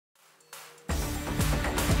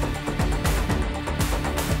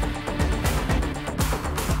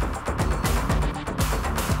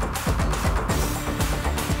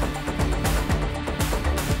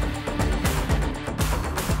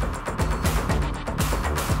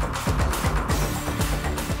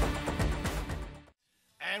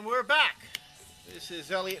This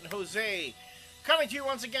is Elliot and Jose coming to you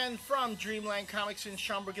once again from Dreamland Comics in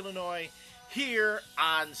Schaumburg, Illinois, here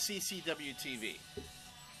on CCW TV.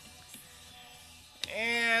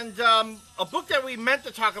 And a book that we meant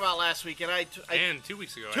to talk about last week, and 2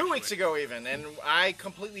 weeks ago. 2 weeks ago even, and I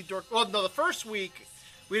completely dorked. Well, no, the first week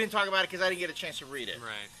we didn't talk about it because I didn't get a chance to read it.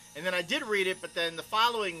 Right. And then I did read it, but then the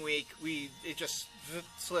following week it just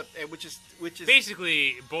slipped, which is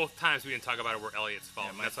basically both times we didn't talk about it were Elliot's fault.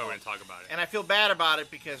 Yeah, that's why we didn't talk about it. And I feel bad about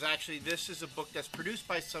it because actually this is a book that's produced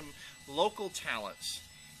by some local talents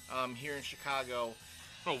here in Chicago.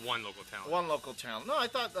 Oh, one local talent. One local talent. No, I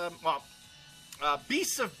thought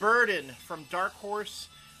Beasts of Burden from Dark Horse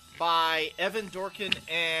by Evan Dorkin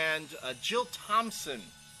and Jill Thompson.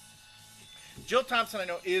 Jill Thompson, I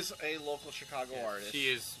know, is a local Chicago artist. She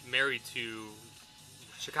is married to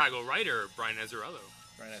Chicago writer Brian Azzarello.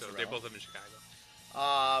 So they both live in Chicago.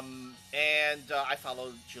 And I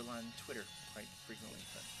follow Jill on Twitter quite frequently.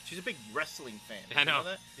 She's a big wrestling fan. I know. You know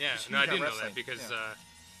that? Yeah, no, I didn't know that because...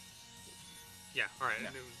 Yeah, all right.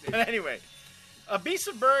 Yeah. But anyway, Beasts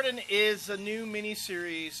of Burden is a new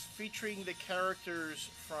miniseries featuring the characters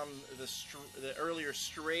from the earlier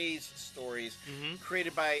Strays stories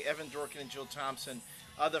created by Evan Dorkin and Jill Thompson.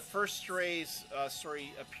 The first Strays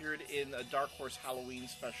story appeared in a Dark Horse Halloween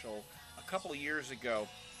special a couple of years ago.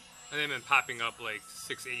 And they've been popping up like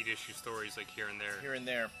 6, 8 issue stories like here and there. Here and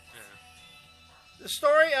there. Yeah. The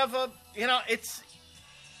story of it's...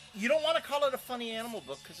 You don't want to call it a funny animal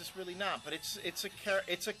book because it's really not, but it's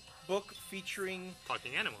a book featuring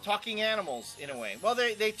talking animals in a way. Well,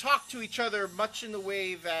 they talk to each other much in the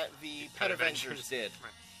way that the Pet Avengers did.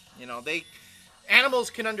 Right. You know, animals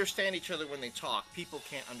can understand each other when they talk. People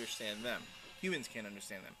can't understand them. Humans can't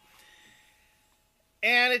understand them.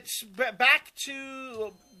 And it's back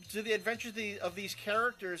to the adventures of these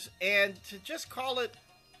characters, and to just call it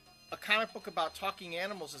a comic book about talking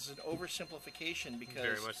animals is an oversimplification because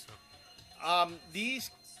very much so. These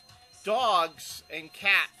dogs and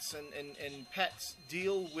cats and pets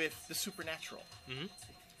deal with the supernatural. Mm-hmm.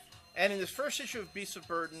 And in this first issue of Beasts of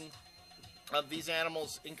Burden, these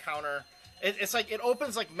animals encounter... It's like it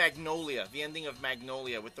opens like Magnolia, the ending of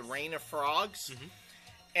Magnolia, with the rain of frogs. Mm-hmm.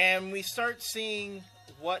 And we start seeing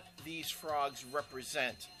what these frogs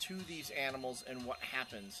represent to these animals and what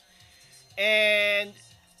happens. And...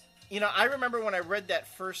 You know, I remember when I read that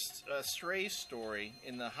first Stray story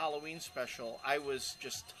in the Halloween special, I was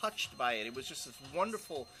just touched by it. It was just this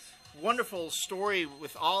wonderful, wonderful story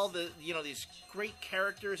with all the, these great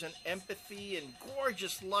characters and empathy and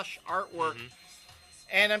gorgeous, lush artwork. Mm-hmm.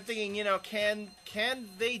 And I'm thinking, can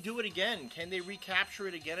they do it again? Can they recapture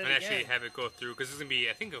it again and again? Actually have it go through, because it's going to be,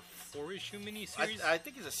 I think, a 4-issue miniseries? I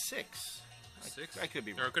think it's a 6. 6? I could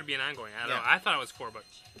be wrong. Or it could be an ongoing. I don't know. I thought it was 4, but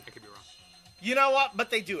I could be wrong. You know what? But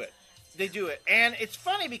they do it. They do it, and it's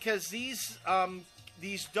funny because these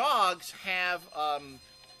dogs have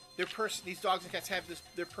these dogs and cats have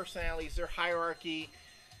their personalities, their hierarchy.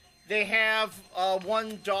 They have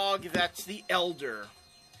one dog that's the elder,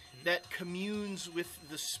 that communes with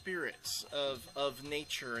the spirits of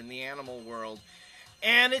nature and the animal world,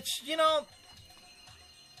 and it's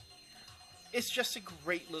it's just a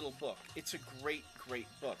great little book. It's a great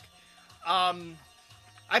book.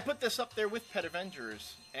 I put this up there with Pet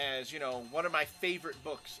Avengers as, one of my favorite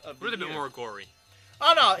books of the year. A little bit more gory.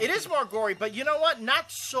 Oh, no, it is more gory, but you know what? Not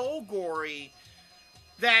so gory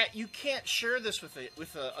that you can't share this with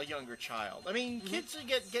a younger child. I mean, kids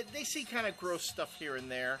they see kind of gross stuff here and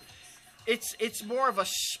there. It's more of a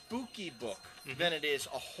spooky book than it is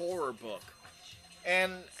a horror book.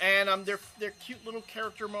 And they're cute little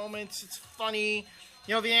character moments. It's funny.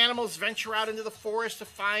 The animals venture out into the forest to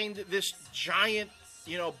find this giant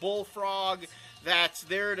bullfrog that's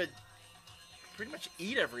there to pretty much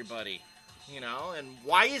eat everybody, and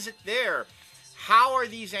why is it there? How are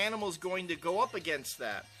these animals going to go up against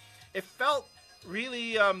that? It felt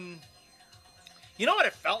really, you know what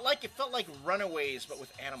it felt like? It felt like Runaways, but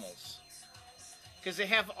with animals. Because they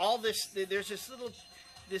have all this, there's this little,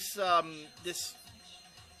 this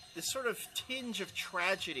sort of tinge of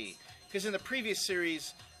tragedy. Because in the previous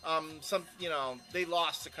series, they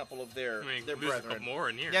lost a couple of their brethren. A couple more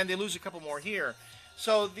in here. Yeah, and they lose a couple more here.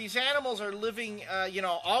 So these animals are living,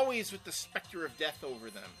 always with the specter of death over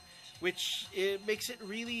them, which it makes it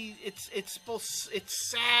really. It's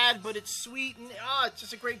sad, but it's sweet, and it's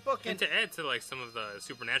just a great book. And to add to like some of the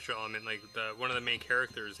supernatural element, like one of the main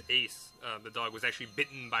characters, Ace, the dog, was actually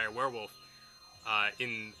bitten by a werewolf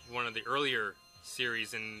in one of the earlier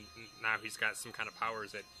series, and now he's got some kind of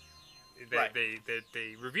powers that.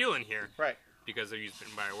 They reveal in here. Right. because they're used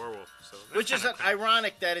bitten by a werewolf. So which is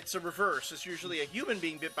ironic that it's a reverse. It's usually a human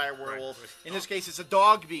being bit by a werewolf. Right. In this case, it's a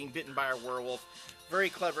dog being bitten by a werewolf. Very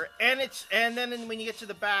clever. And then when you get to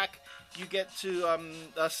the back, you get to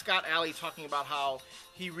Scott Alley talking about how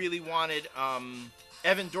he really wanted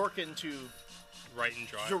Evan Dorkin to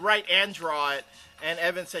write and draw it, and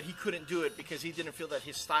Evan said he couldn't do it because he didn't feel that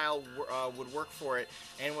his style would work for it.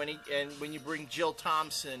 And when you bring Jill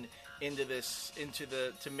Thompson into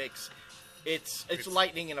the mix, it's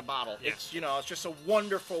lightning in a bottle. Yeah. It's just a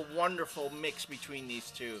wonderful, wonderful mix between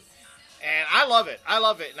these two, and I love it.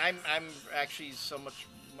 And I'm actually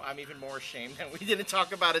I'm even more ashamed that we didn't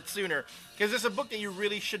talk about it sooner, because it's a book that you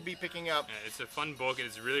really should be picking up. Yeah, it's a fun book.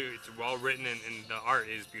 It's well written, and the art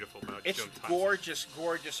is beautiful. It's gorgeous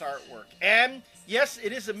artwork. And yes,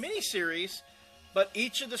 it is a mini-series, but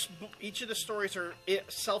each of the stories are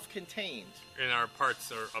self-contained. And are parts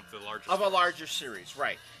of the larger a larger series,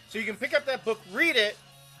 right? So you can pick up that book, read it.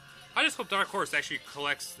 I just hope Dark Horse actually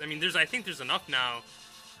collects. I mean, I think there's enough now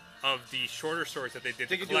of the shorter stories that they did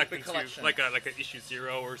to collect into like an issue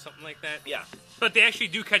 0 or something like that. Yeah. But they actually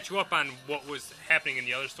do catch you up on what was happening in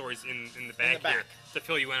the other stories in the back here to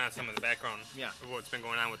fill you in on some of the background of what's been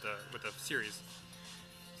going on with the series.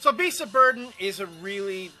 So Beasts of Burden is a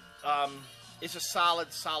really is a solid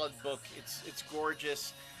book. It's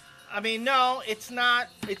gorgeous. I mean, no, it's not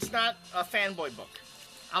a fanboy book.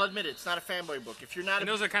 I'll admit it, it's not a fanboy book. If you're not, and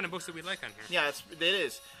those are the kind of books that we like on here. Yeah, it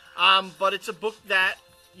is. But it's a book that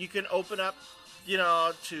you can open up, you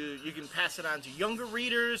can pass it on to younger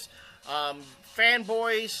readers,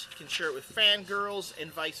 fanboys. You can share it with fangirls,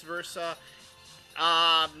 and vice versa.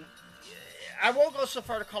 I won't go so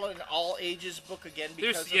far to call it an all ages book again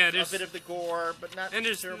because there's a bit of the gore, but not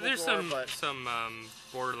terrible there's gore. some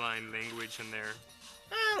borderline language in there.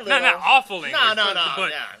 Not awful language. No.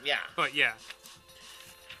 Yeah. But yeah.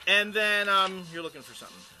 And then you're looking for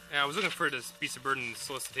something. Yeah, I was looking for this Beast of Burden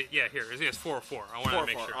solicitation. Yeah, here. It's 4/4. I wanted to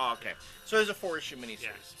make sure. Oh, okay. So there's a 4-issue miniseries. Yeah,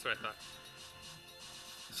 that's what I thought.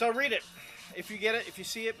 So read it. If you get it, if you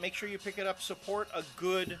see it, make sure you pick it up. Support a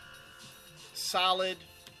good, solid,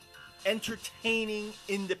 entertaining,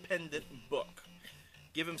 independent book.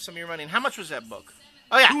 Give him some of your money. And how much was that book?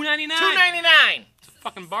 Oh, yeah. $2.99. $2.99. It's a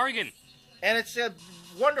fucking bargain. And it's a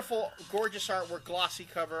wonderful, gorgeous artwork, glossy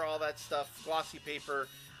cover, all that stuff, glossy paper.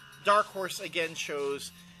 Dark Horse, again,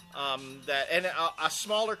 shows that. And a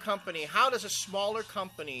smaller company, how does a smaller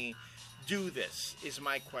company do this, is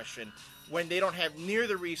my question, when they don't have near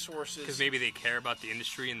the resources? Because maybe they care about the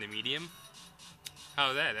industry and the medium?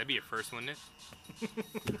 How's that? That'd be a first, wouldn't it?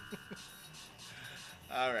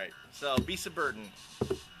 All right. So, Beast of Burden.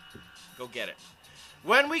 Go get it.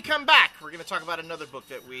 When we come back, we're going to talk about another book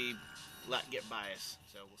that we let get by us.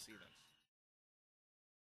 So, we'll see you then.